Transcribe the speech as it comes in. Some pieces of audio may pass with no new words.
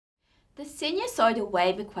The sinusoidal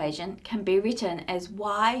wave equation can be written as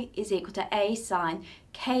y is equal to a sine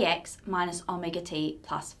kx minus omega t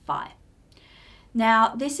plus phi.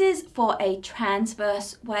 Now this is for a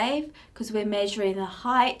transverse wave because we're measuring the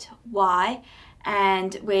height y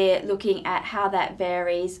and we're looking at how that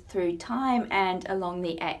varies through time and along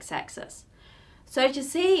the x-axis. So to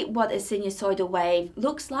see what a sinusoidal wave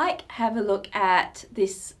looks like, have a look at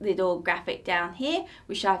this little graphic down here,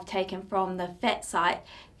 which I've taken from the PhET site.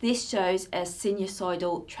 This shows a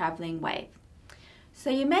sinusoidal travelling wave. So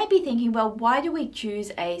you may be thinking, well, why do we choose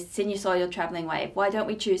a sinusoidal travelling wave? Why don't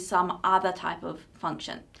we choose some other type of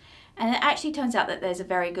function? And it actually turns out that there's a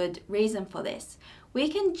very good reason for this. We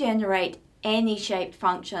can generate any shaped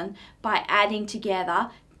function by adding together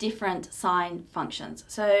different sine functions.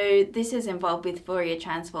 So this is involved with Fourier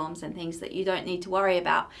transforms and things that you don't need to worry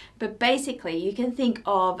about. But basically you can think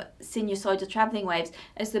of sinusoidal travelling waves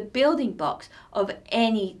as the building blocks of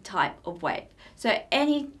any type of wave. So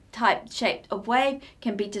any type shaped of wave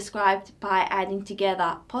can be described by adding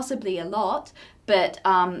together possibly a lot, but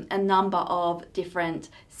a number of different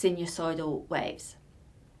sinusoidal waves.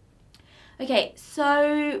 Okay,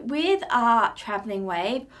 so with our travelling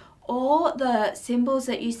wave, all the symbols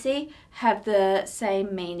that you see have the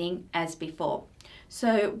same meaning as before.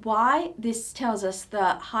 So y, this tells us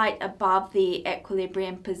the height above the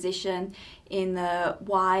equilibrium position in the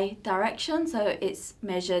y direction, so it's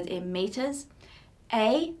measured in meters.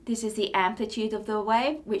 A, this is the amplitude of the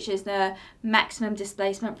wave, which is the maximum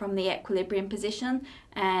displacement from the equilibrium position,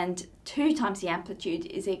 and 2 times the amplitude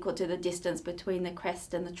is equal to the distance between the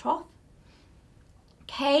crest and the trough.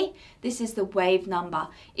 K, this is the wave number.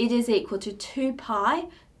 It is equal to 2 pi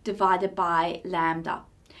divided by lambda,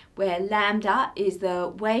 where lambda is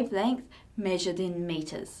the wavelength measured in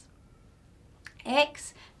meters.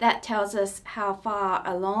 X, that tells us how far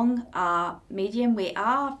along our medium we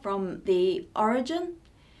are from the origin.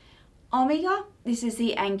 Omega, this is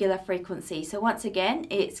the angular frequency. So once again,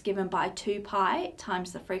 it's given by 2 pi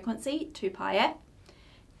times the frequency, 2 pi f.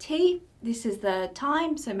 T, this is the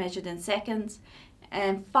time, so measured in seconds.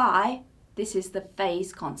 And phi, this is the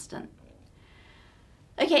phase constant.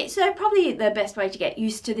 Okay, so probably the best way to get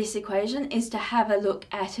used to this equation is to have a look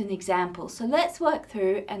at an example. So let's work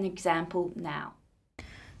through an example now.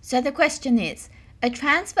 So the question is, a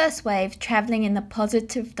transverse wave travelling in the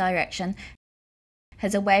positive direction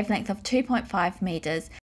has a wavelength of 2.5 meters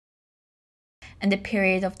and a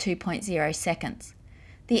period of 2.0 seconds.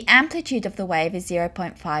 The amplitude of the wave is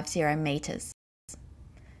 0.50 meters.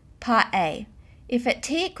 Part A. If at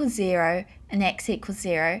t equals 0 and x equals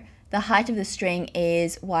 0, the height of the string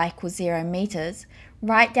is y equals 0 meters,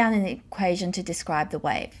 write down an equation to describe the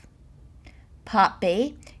wave. Part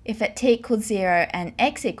B, if at t equals 0 and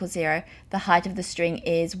x equals 0, the height of the string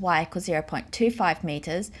is y equals 0.25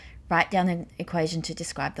 meters, write down an equation to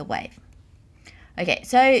describe the wave. Okay,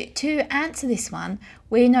 so to answer this one,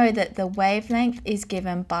 we know that the wavelength is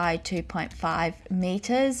given by 2.5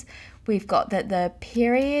 meters. We've got that the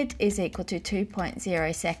period is equal to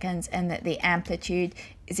 2.0 seconds and that the amplitude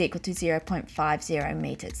is equal to 0.50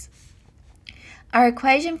 meters. Our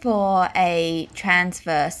equation for a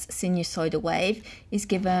transverse sinusoidal wave is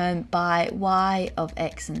given by y of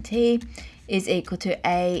x and t is equal to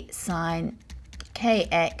a sine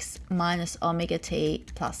kx minus omega t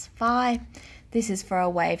plus phi. This is for a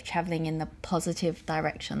wave travelling in the positive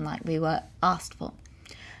direction like we were asked for.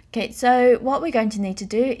 Okay, so what we're going to need to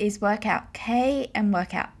do is work out k and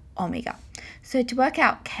work out omega. So to work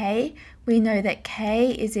out k, we know that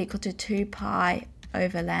k is equal to 2 pi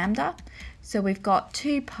over lambda. So we've got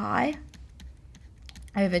 2 pi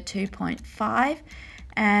over 2.5,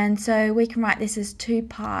 and so we can write this as 2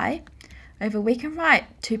 pi over, we can write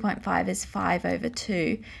 2.5 as 5 over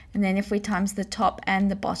 2, and then if we times the top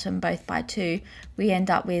and the bottom both by 2, we end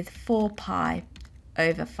up with 4 pi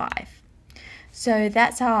over 5. So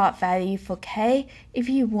that's our value for k. If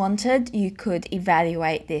you wanted, you could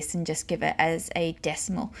evaluate this and just give it as a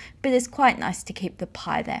decimal, but it's quite nice to keep the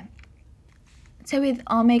pi there. So with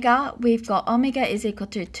omega, we've got omega is equal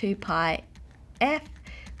to 2 pi f,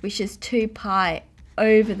 which is 2 pi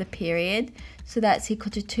over the period. So that's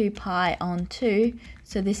equal to 2 pi on 2,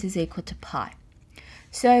 so this is equal to pi.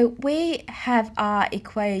 So we have our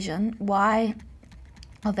equation, y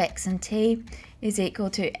of x and t is equal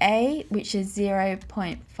to a, which is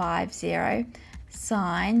 0.50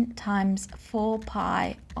 sine times 4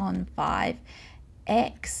 pi on 5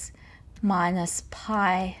 x minus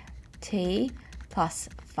pi t plus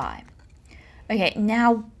 5. Okay,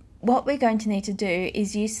 now what we're going to need to do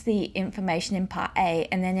is use the information in part A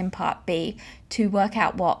and then in part B to work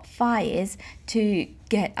out what phi is to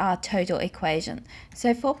get our total equation.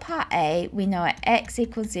 So for part A, we know at x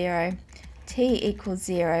equals 0, t equals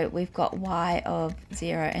 0, we've got y of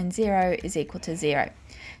 0, and 0 is equal to 0.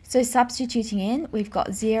 So substituting in, we've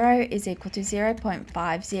got 0 is equal to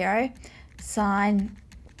 0.50 sine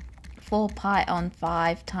 4 pi on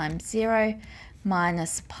 5 times 0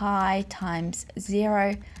 minus pi times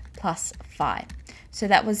 0 plus phi. So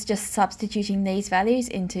that was just substituting these values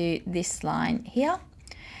into this line here.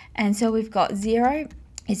 And so we've got 0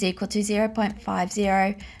 is equal to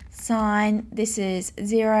 0.50 sine, this is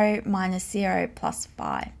 0 minus 0 plus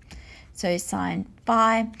phi. So sine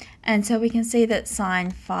phi, and so we can see that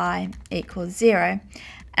sine phi equals 0.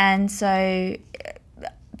 And so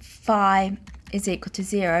phi is equal to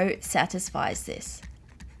 0 satisfies this,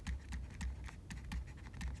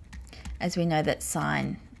 as we know that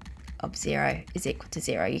sine of 0 is equal to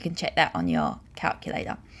 0. You can check that on your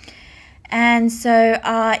calculator. And so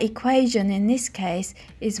our equation in this case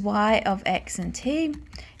is y of x and t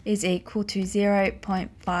is equal to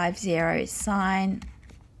 0.50 sine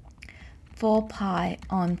 4 pi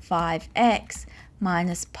on 5x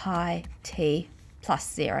minus pi t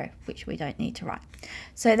plus 0, which we don't need to write.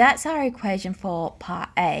 So that's our equation for part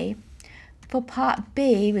A. For part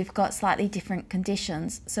B, we've got slightly different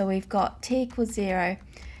conditions. So we've got t equals 0,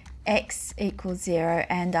 x equals 0,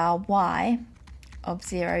 and our y of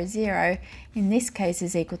 0, 0, in this case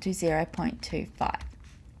is equal to 0.25.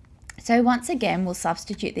 So once again, we'll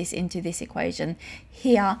substitute this into this equation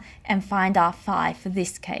here and find our phi for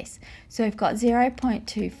this case. So we've got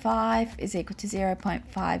 0.25 is equal to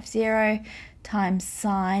 0.50 times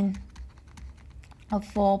sine of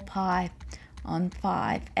 4 pi on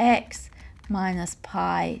 5x minus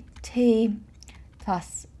pi t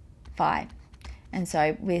plus phi. And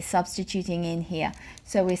so we're substituting in here.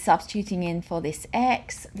 So we're substituting in for this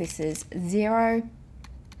x, this is 0,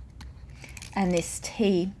 and this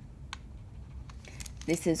t,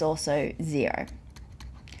 this is also 0.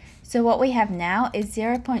 So what we have now is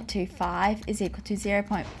 0.25 is equal to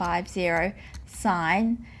 0.50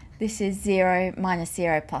 sine, this is 0 minus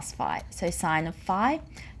 0 plus phi, so sine of phi.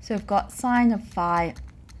 So we've got sine of phi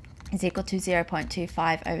is equal to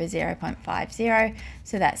 0.25 over 0.50,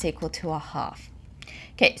 so that's equal to a half.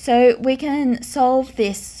 Okay, so we can solve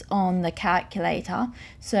this on the calculator.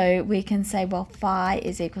 So we can say, well, phi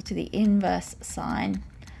is equal to the inverse sine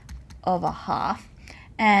of a half.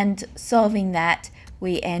 And solving that,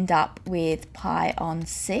 we end up with pi on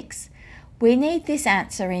 6. We need this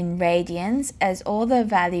answer in radians, as all the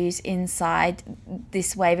values inside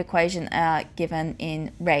this wave equation are given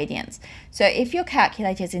in radians. So if your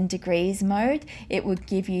calculator is in degrees mode, it would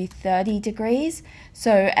give you 30 degrees.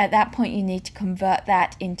 So at that point, you need to convert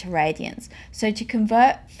that into radians. So to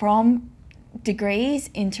convert from degrees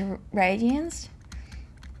into radians,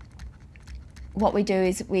 what we do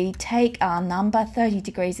is we take our number, 30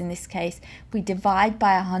 degrees in this case, we divide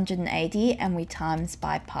by 180 and we times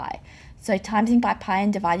by pi. So timesing by pi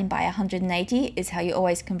and dividing by 180 is how you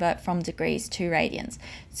always convert from degrees to radians.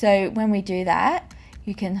 So when we do that,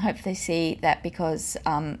 you can hopefully see that because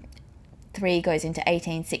 3 goes into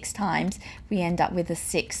 18 6 times, we end up with a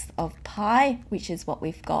sixth of pi, which is what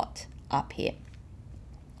we've got up here.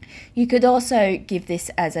 You could also give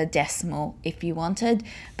this as a decimal if you wanted,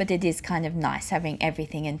 but it is kind of nice having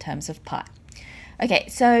everything in terms of pi. Okay,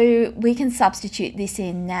 so we can substitute this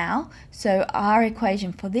in now. So our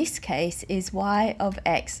equation for this case is y of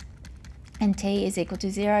x and t is equal to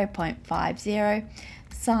 0.50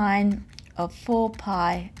 sine of 4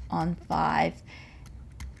 pi on 5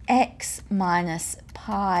 x minus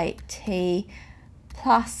pi t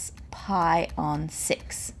plus pi on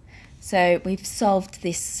 6. So we've solved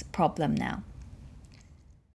this problem now.